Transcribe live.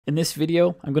In this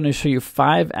video, I'm going to show you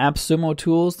 5 AppSumo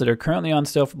tools that are currently on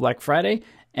sale for Black Friday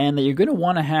and that you're going to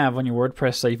want to have on your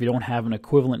WordPress site if you don't have an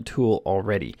equivalent tool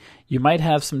already. You might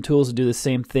have some tools to do the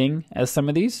same thing as some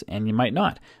of these, and you might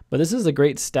not. But this is a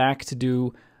great stack to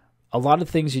do a lot of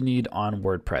things you need on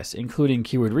WordPress, including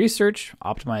keyword research,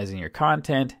 optimizing your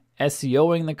content,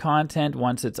 SEOing the content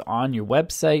once it's on your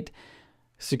website,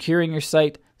 securing your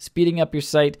site, speeding up your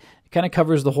site. Kind of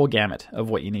covers the whole gamut of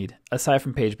what you need, aside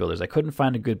from page builders. I couldn't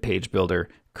find a good page builder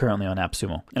currently on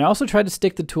AppSumo. And I also tried to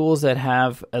stick to tools that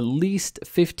have at least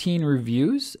 15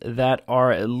 reviews that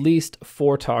are at least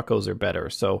 4 tacos or better.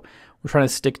 So we're trying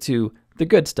to stick to the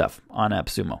good stuff on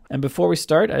AppSumo. And before we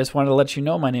start, I just wanted to let you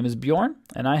know my name is Bjorn,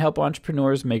 and I help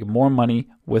entrepreneurs make more money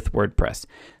with WordPress.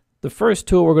 The first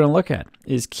tool we're going to look at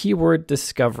is Keyword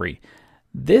Discovery.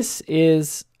 This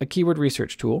is a keyword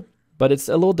research tool, but it's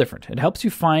a little different. It helps you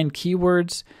find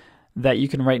keywords that you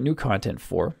can write new content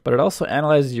for, but it also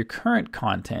analyzes your current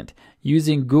content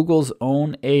using Google's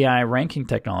own AI ranking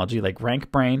technology like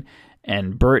RankBrain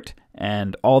and BERT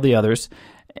and all the others,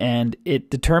 and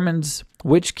it determines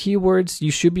which keywords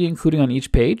you should be including on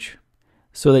each page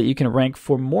so that you can rank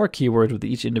for more keywords with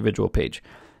each individual page.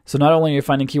 So not only are you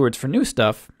finding keywords for new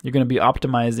stuff, you're going to be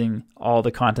optimizing all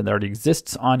the content that already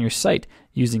exists on your site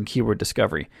using Keyword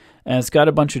Discovery. And it's got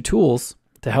a bunch of tools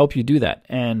to help you do that.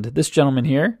 And this gentleman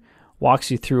here walks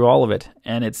you through all of it.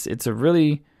 And it's a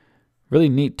really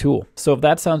neat tool. So if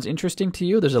that sounds interesting to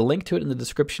you, there's a link to it in the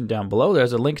description down below.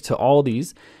 There's a link to all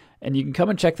these. And you can come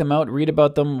and check them out, read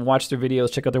about them, watch their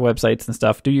videos, check out their websites and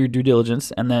stuff, do your due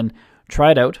diligence, and then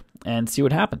try it out and see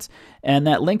what happens. And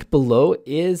that link below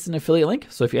is an affiliate link.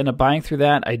 So if you end up buying through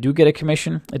that, I do get a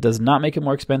commission. It does not make it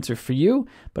more expensive for you,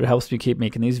 but it helps me keep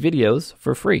making these videos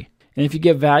for free. And if you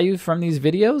get value from these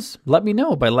videos, let me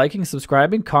know by liking,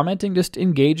 subscribing, commenting, just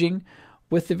engaging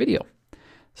with the video.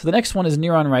 So the next one is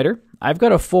Neuron Rider. I've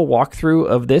got a full walkthrough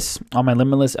of this on my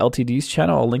Limitless LTDs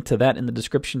channel. I'll link to that in the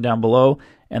description down below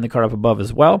and the card up above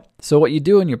as well. So what you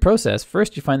do in your process,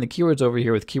 first you find the keywords over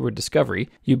here with Keyword Discovery.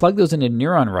 You plug those into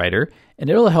Neuron Rider and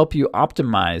it'll help you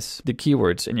optimize the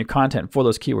keywords and your content for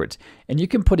those keywords. And you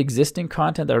can put existing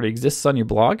content that already exists on your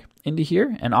blog into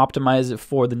here and optimize it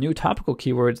for the new topical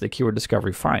keywords that Keyword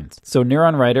Discovery finds. So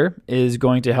Neuron Rider is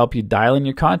going to help you dial in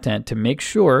your content to make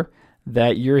sure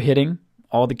that you're hitting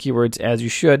all the keywords as you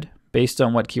should based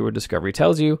on what Keyword Discovery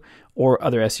tells you or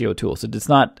other SEO tools. It's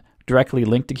not directly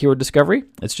linked to Keyword Discovery.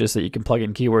 It's just that you can plug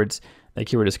in keywords that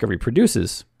Keyword Discovery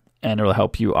produces and it'll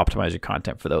help you optimize your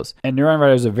content for those. And Neuron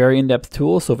Rider is a very in-depth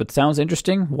tool, so if it sounds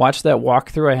interesting, watch that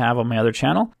walkthrough I have on my other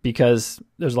channel because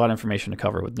there's a lot of information to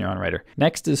cover with Neuron Rider.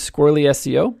 Next is Squirrel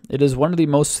SEO. It is one of the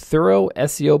most thorough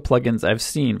SEO plugins I've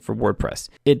seen for WordPress.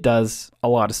 It does a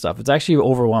lot of stuff. It's actually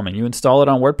overwhelming. You install it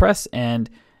on WordPress and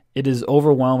it is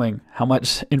overwhelming how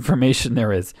much information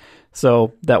there is.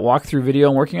 So that walkthrough video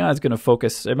I'm working on is going to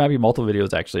focus, it might be multiple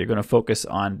videos actually, you're going to focus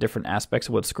on different aspects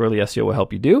of what Squirrel SEO will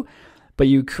help you do. But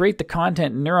you create the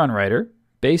content in Neuron Rider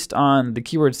based on the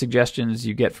keyword suggestions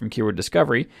you get from Keyword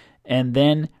Discovery, and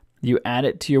then you add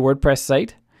it to your WordPress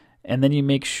site, and then you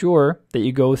make sure that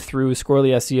you go through Squirrel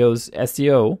SEO's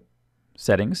SEO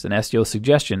settings and SEO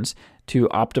suggestions to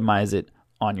optimize it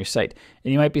on your site.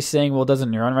 And you might be saying, well, doesn't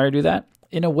Neuron Rider do that?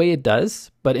 In a way it does,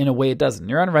 but in a way it doesn't.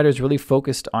 Neuron Rider is really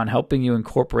focused on helping you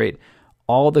incorporate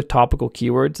all the topical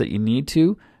keywords that you need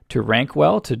to rank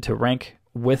well, to rank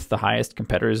with the highest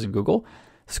competitors in Google.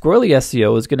 Squirrel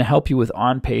SEO is going to help you with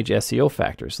on-page SEO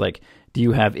factors like, do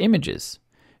you have images?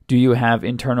 Do you have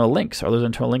internal links? Are those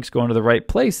internal links going to the right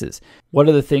places? What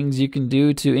are the things you can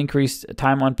do to increase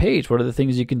time on page? What are the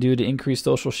things you can do to increase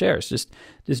social shares? Just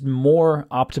more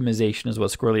optimization is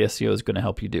what Squirrel SEO is going to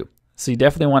help you do. So you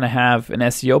definitely want to have an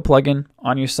SEO plugin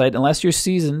on your site, unless you're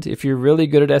seasoned. If you're really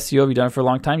good at SEO, if you've done it for a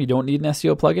long time, you don't need an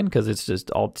SEO plugin because it's just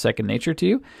all second nature to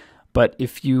you. But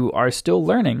if you are still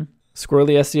learning, Squirrel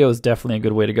SEO is definitely a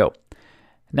good way to go.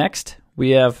 Next,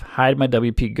 we have Hide My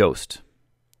WP Ghost.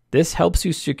 This helps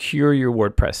you secure your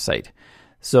WordPress site.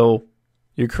 So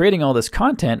you're creating all this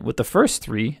content with the first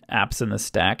 3 apps in the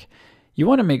stack. You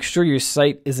want to make sure your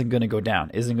site isn't going to go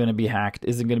down, isn't going to be hacked,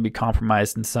 isn't going to be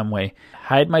compromised in some way.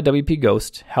 Hide My WP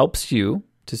Ghost helps you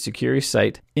to secure your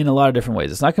site in a lot of different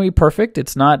ways. It's not going to be perfect.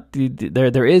 It's not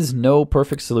there is no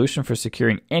perfect solution for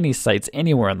securing any sites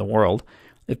anywhere in the world.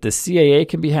 If the CAA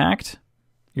can be hacked,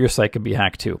 your site can be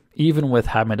hacked too, even with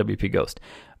Hide My WP Ghost.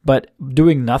 But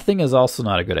doing nothing is also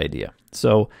not a good idea.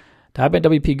 So Hide My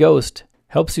WP Ghost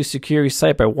helps you secure your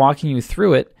site by walking you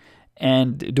through it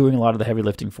and doing a lot of the heavy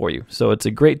lifting for you. So it's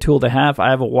a great tool to have. I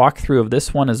have a walkthrough of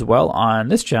this one as well on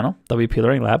this channel,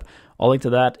 WPLearningLab. I'll link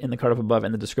to that in the card up above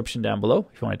in the description down below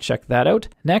if you want to check that out.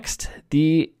 Next,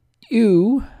 the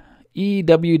EWWW,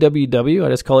 I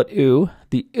just call it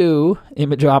the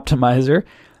image optimizer.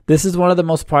 This is one of the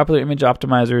most popular image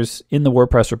optimizers in the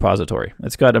WordPress repository.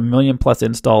 It's got 1 million plus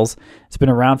installs. It's been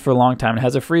around for a long time. It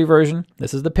has a free version.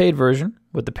 This is the paid version.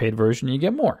 With the paid version, you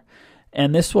get more.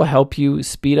 And this will help you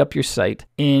speed up your site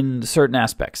in certain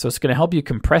aspects. So it's going to help you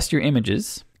compress your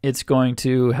images. It's going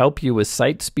to help you with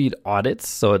site speed audits.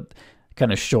 So it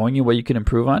kind of showing you what you can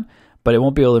improve on, but it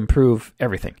won't be able to improve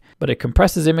everything. But it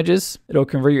compresses images. It'll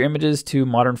convert your images to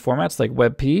modern formats like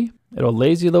WebP. It'll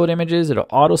lazy load images. It'll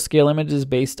auto scale images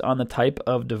based on the type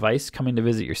of device coming to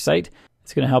visit your site.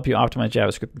 It's going to help you optimize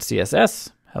JavaScript and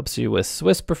CSS. Helps you with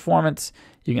Swiss performance.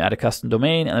 You can add a custom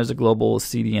domain, and there's a global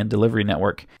CDN delivery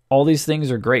network. All these things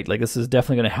are great. Like, this is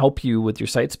definitely going to help you with your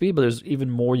site speed, but there's even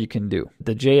more you can do.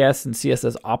 The JS and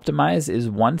CSS optimize is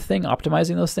one thing,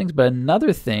 optimizing those things, but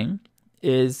another thing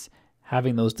is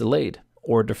having those delayed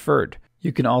or deferred.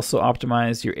 You can also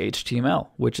optimize your HTML,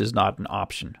 which is not an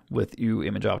option with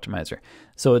Image Optimizer.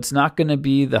 So it's not going to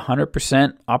be the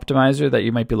 100% optimizer that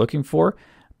you might be looking for,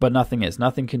 but nothing is.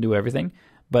 Nothing can do everything,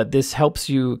 but this helps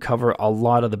you cover a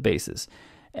lot of the bases.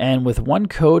 And with one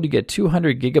code, you get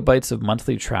 200 gigabytes of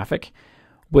monthly traffic,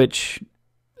 which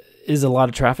is a lot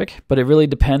of traffic, but it really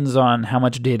depends on how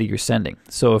much data you're sending.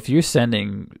 So if you're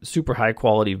sending super high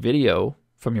quality video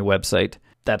from your website,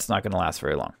 that's not going to last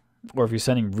very long. Or if you're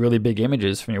sending really big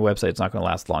images from your website, it's not going to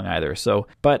last long either. So,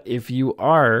 but if you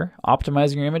are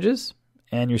optimizing your images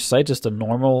and your site just a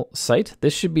normal site,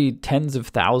 this should be tens of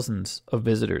thousands of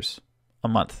visitors a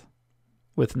month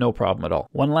with no problem at all.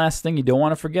 One last thing you don't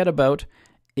want to forget about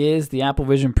is the Apple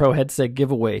Vision Pro headset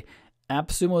giveaway.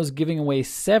 AppSumo is giving away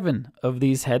 7 of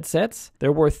these headsets.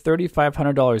 They're worth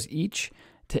 $3,500 each.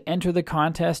 To enter the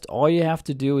contest, all you have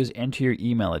to do is enter your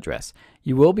email address.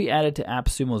 You will be added to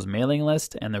AppSumo's mailing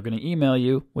list, and they're going to email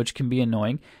you, which can be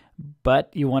annoying, but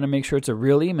you want to make sure it's a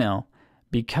real email,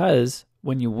 because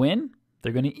when you win,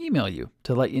 they're going to email you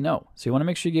to let you know. So you want to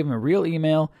make sure you give them a real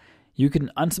email. You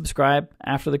can unsubscribe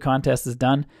after the contest is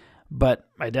done, but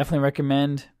I definitely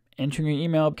recommend entering your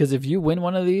email, because if you win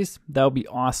one of these, that would be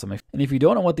awesome. And if you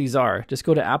don't know what these are, just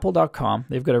go to apple.com.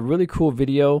 They've got a really cool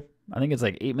video, I think it's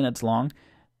like 8 minutes long,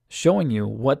 showing you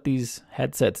what these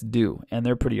headsets do, and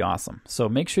they're pretty awesome. So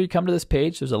make sure you come to this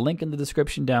page. There's a link in the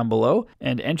description down below,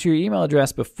 and enter your email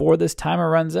address before this timer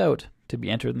runs out to be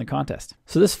entered in the contest.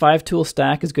 So this 5-tool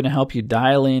stack is going to help you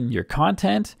dial in your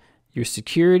content, your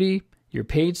security, your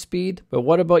page speed, but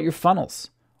what about your funnels?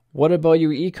 What about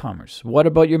your e-commerce? What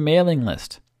about your mailing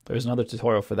list? There's another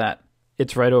tutorial for that.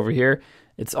 It's right over here.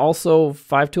 It's also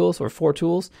 5 tools or 4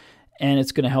 tools, and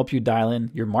it's going to help you dial in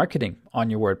your marketing on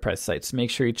your WordPress site. So make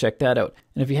sure you check that out.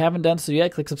 And if you haven't done so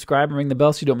yet, click subscribe and ring the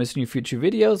bell so you don't miss any future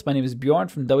videos. My name is Bjorn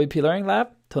from WP Learning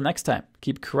Lab. Till next time,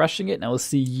 keep crushing it, and I will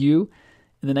see you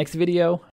in the next video.